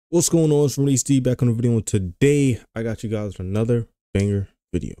What's going on? It's RemedyHD back on the video, and today I got you guys for another banger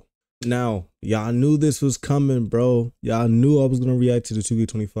video. Now, y'all knew this was coming, bro. Y'all knew I was gonna react to the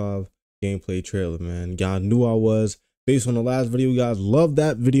 2K25 gameplay trailer, man. Y'all knew I was. Based on the last video, you guys loved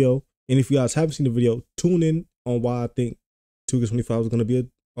that video. And if you guys haven't seen the video, tune in on why I think 2K25 is gonna be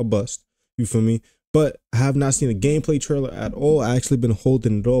a bust. You feel me? But I have not seen a gameplay trailer at all. I actually been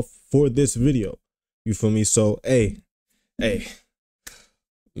holding it off for this video. You feel me? So, hey.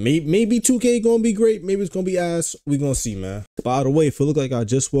 Maybe 2K gonna be great. Maybe it's gonna be ass. We gonna see, man. By the way, if it look like I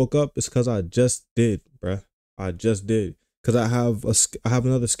just woke up, it's because I just did, bruh. I just did. Because I have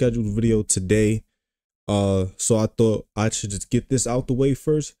another scheduled video today. So I thought I should just get this out the way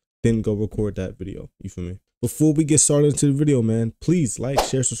first, then go record that video. You feel me? Before we get started into the video, man, please like,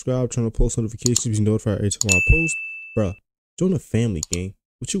 share, subscribe, turn on post notifications, be notified every time I post. Bruh, join the family, gang.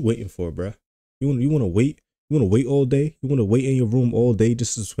 What you waiting for, bruh? You wanna wait? You want to wait all day? You want to wait in your room all day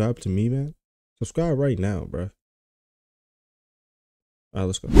just to subscribe to me, man? Subscribe right now, bro. All right,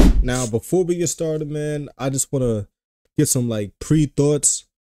 let's go. Now, before we get started, man, I just want to get some like pre-thoughts.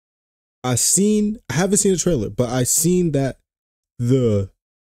 I haven't seen the trailer, but I seen that the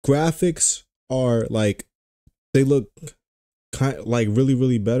graphics are like, they look kind of like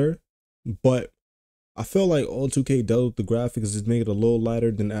really better. But I feel like all 2K does with the graphics is make it a little lighter,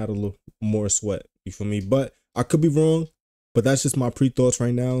 then add a little more sweat. You feel me? But I could be wrong, but that's just my pre-thoughts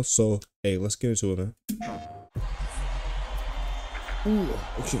right now. So, hey, let's get into it, man. Ooh,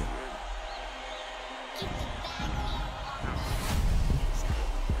 okay.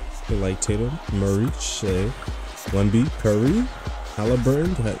 Like Tatum, Murray, Shea, Wemby, Curry,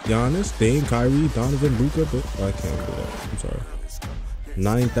 Halliburton, Giannis, Dame, Kyrie, Donovan, Luka. Oh, I can't do that. I'm sorry.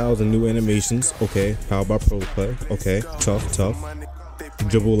 9,000 new animations. Okay. How about pro play? Okay. Tough.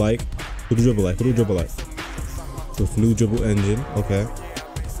 Dribble like. Who do dribble like? With new dribble engine. Okay.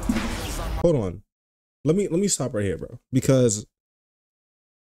 Hold on. Let me stop right here, bro. Because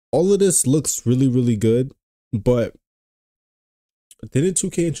all of this looks really good, but didn't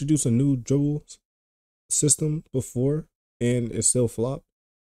 2K introduce a new dribble system before and it still flopped?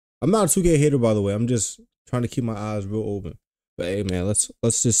 I'm not a 2K hater, by the way. I'm just trying to keep my eyes real open. But hey, man, let's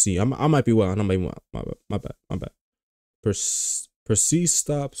just see. I might be wild. I might be wild. My bad. Precise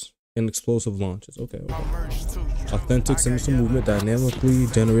stops and explosive launches. Okay. Authentic signature movement, dynamically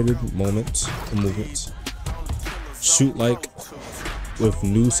generated movements. Shoot like with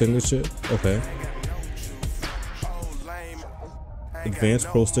new signature. Okay. Advanced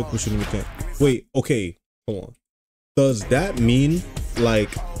pro stick with shooting mechanic. Wait, okay, hold on. Does that mean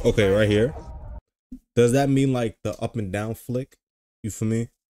like, okay, right here? Does that mean like the up and down flick? You feel me?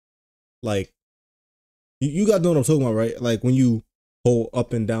 Like, you guys know what I'm talking about, right? Like when you hold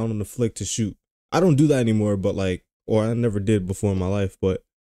up and down on the flick to shoot. I don't do that anymore, but like, or I never did before in my life, but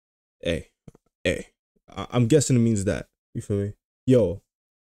hey, I'm guessing it means that. You feel me? Yo,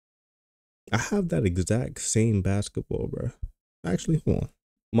 I have that exact same basketball, bro. Actually, hold on.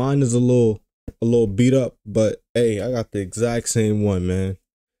 Mine is a little beat up, but hey, I got the exact same one, man.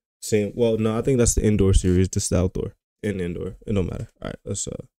 Same. Well, no, I think that's the indoor series. This is the outdoor and indoor. It don't matter. All right,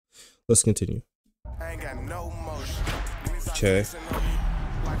 let's continue. Okay.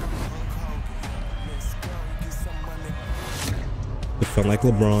 Defend like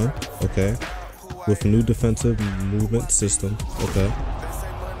LeBron. Okay. With new defensive movement system. Okay.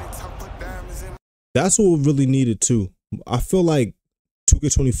 That's what we really needed too. I feel like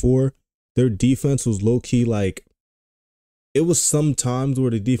 2K24, their defense was low key like. It was some times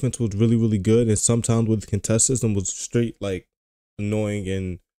where the defense was really good, and sometimes with the contest system was straight like annoying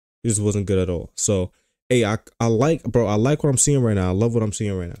and it just wasn't good at all. So hey, I like what I'm seeing right now. I love what I'm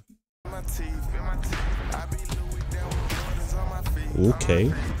seeing right now.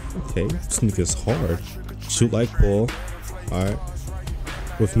 Okay, this nigga's hard. Shoot like Paul. All right,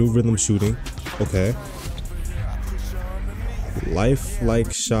 with new rhythm shooting. Okay,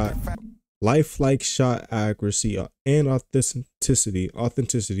 lifelike shot accuracy and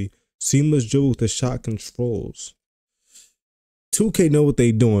authenticity, seamless dribble with the shot controls. 2K know what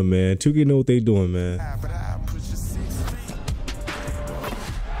they doing, man. 2K know what they doing, man.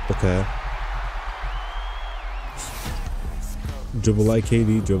 Okay. Dribble like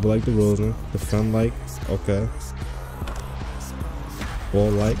KD, dribble like DeRozan, defend like, okay.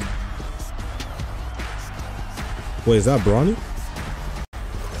 Ball like. Wait, is that Bronny?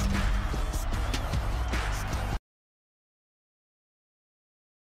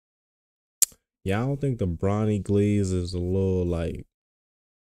 Yeah, I don't think the Bronny glaze is a little like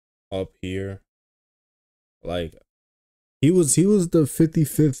up here. Like he was the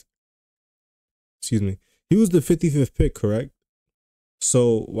 55th. Excuse me. He was the 55th pick, correct?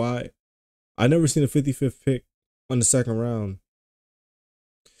 So why? I never seen a 55th pick on the second round.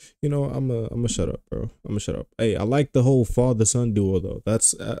 You know, I'm a shut up, bro. I'm gonna shut up. Hey, I like the whole father-son duo though.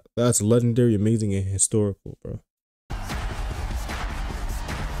 That's legendary, amazing, and historical, bro.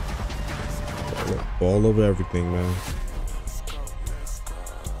 All over everything, man.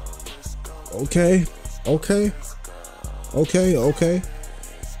 Okay.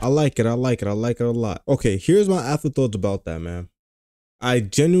 I like it. I like it a lot. Okay, here's my afterthoughts about that, man. I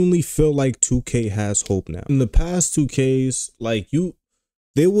genuinely feel like 2K has hope now. In the past 2Ks, like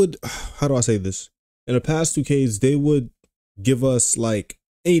they would, how do I say this? In the past 2Ks, they would give us like,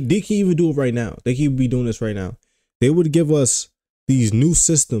 hey, they can even do it right now. They can be doing this right now. They would give us these new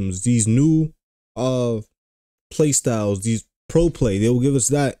systems, these new play styles, these pro play. They will give us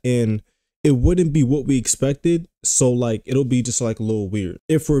that, and it wouldn't be what we expected. So like, it'll be just like a little weird.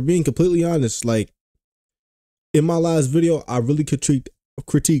 If we're being completely honest, like in my last video, I really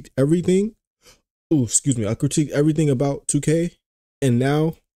critiqued everything. Oh, excuse me. I critiqued everything about 2K. And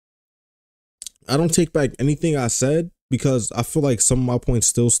now I don't take back anything I said because I feel like some of my points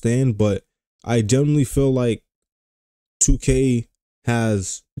still stand, but I genuinely feel like 2K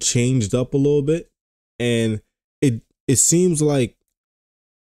has changed up a little bit, and it seems like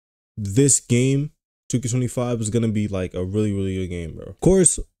this game 2K25 is gonna be like a really good game, bro. Of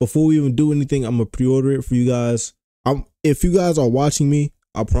course, before we even do anything, I'm gonna pre-order it for you guys. If you guys are watching me,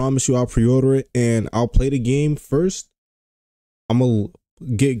 I promise you I'll pre-order it and I'll play the game first. I'm gonna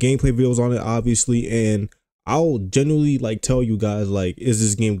get gameplay videos on it, obviously, and I'll genuinely like tell you guys like, is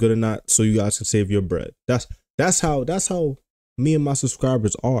this game good or not, so you guys can save your bread. That's how me and my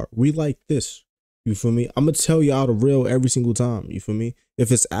subscribers are. We like this. You feel me? I'm gonna tell you out the real every single time. You feel me?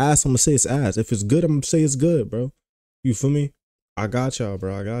 If it's ass, I'm gonna say it's ass. If it's good, I'm gonna say it's good, bro. You feel me? I got y'all,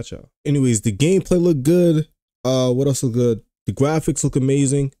 bro. I got y'all. Anyways, the gameplay look good. What else look good? The graphics look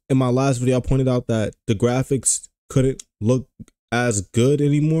amazing. In my last video, I pointed out that the graphics couldn't look as good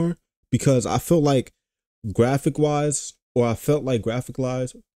anymore because I feel like graphic wise, I felt like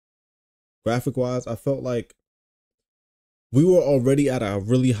we were already at a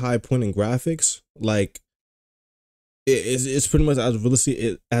really high point in graphics. Like it's pretty much as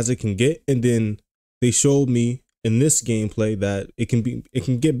realistic as it can get, and then they showed me in this gameplay that it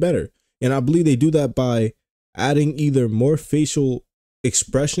can get better, and I believe they do that by adding either more facial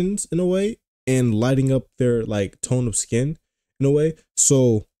expressions in a way and lighting up their like tone of skin in a way.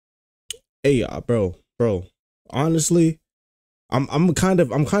 So hey, bro, honestly, I'm kind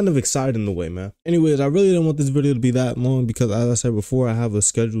of excited in a way, man. Anyways, I really didn't want this video to be that long because, as I said before, I have a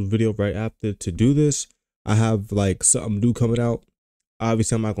scheduled video right after to do this. I have like something new coming out.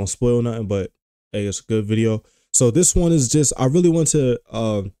 Obviously, I'm not gonna spoil nothing, but hey, it's a good video. So this one is just, I really want to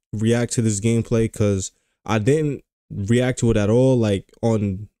react to this gameplay because I didn't react to it at all, like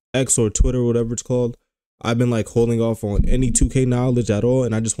on X or Twitter or whatever it's called. I've been like holding off on any 2K knowledge at all,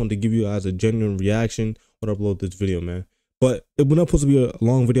 and I just wanted to give you guys a genuine reaction when I upload this video, man. But it was not supposed to be a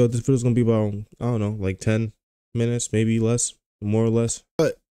long video. This video is gonna be about, I don't know, like 10 minutes, maybe less, more or less.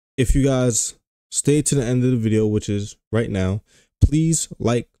 But if you guys stay to the end of the video, which is right now, please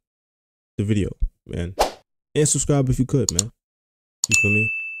like the video, man, and subscribe if you could, man. You feel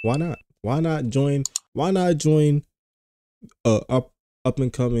me? Why not? Why not join up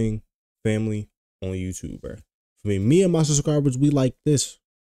and coming family on YouTube, bro? I mean, me and my subscribers, we like this.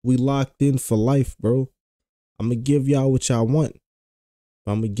 We locked in for life, bro. I'm gonna give y'all what y'all want.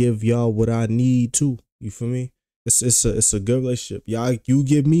 I'm gonna give y'all what I need too. You feel me? It's a good relationship. Y'all, you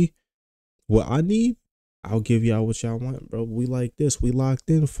give me what I need, I'll give y'all what y'all want, bro. We like this. We locked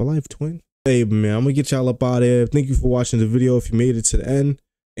in for life, twin. Hey, man, I'm gonna get y'all up out of there. Thank you for watching the video if you made it to the end.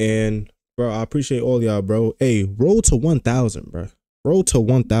 And bro, I appreciate all y'all, bro. Hey, roll to 1,000, bro. Roll to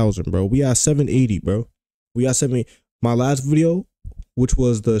 1,000, bro. We got 780, bro. We got 780. My last video, which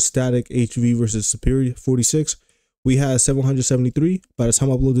was the static HV versus Superior 46, we had 773. By the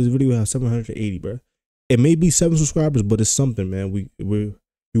time I upload this video, we have 780, bro. It may be 7 subscribers, but it's something, man. We're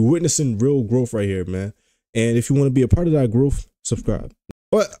witnessing real growth right here, man. And if you want to be a part of that growth, subscribe.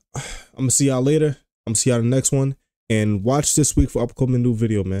 But I'm gonna see y'all later. I'm gonna see y'all in the next one. And watch this week for upcoming new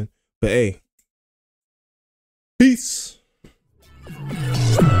video, man. But hey, peace.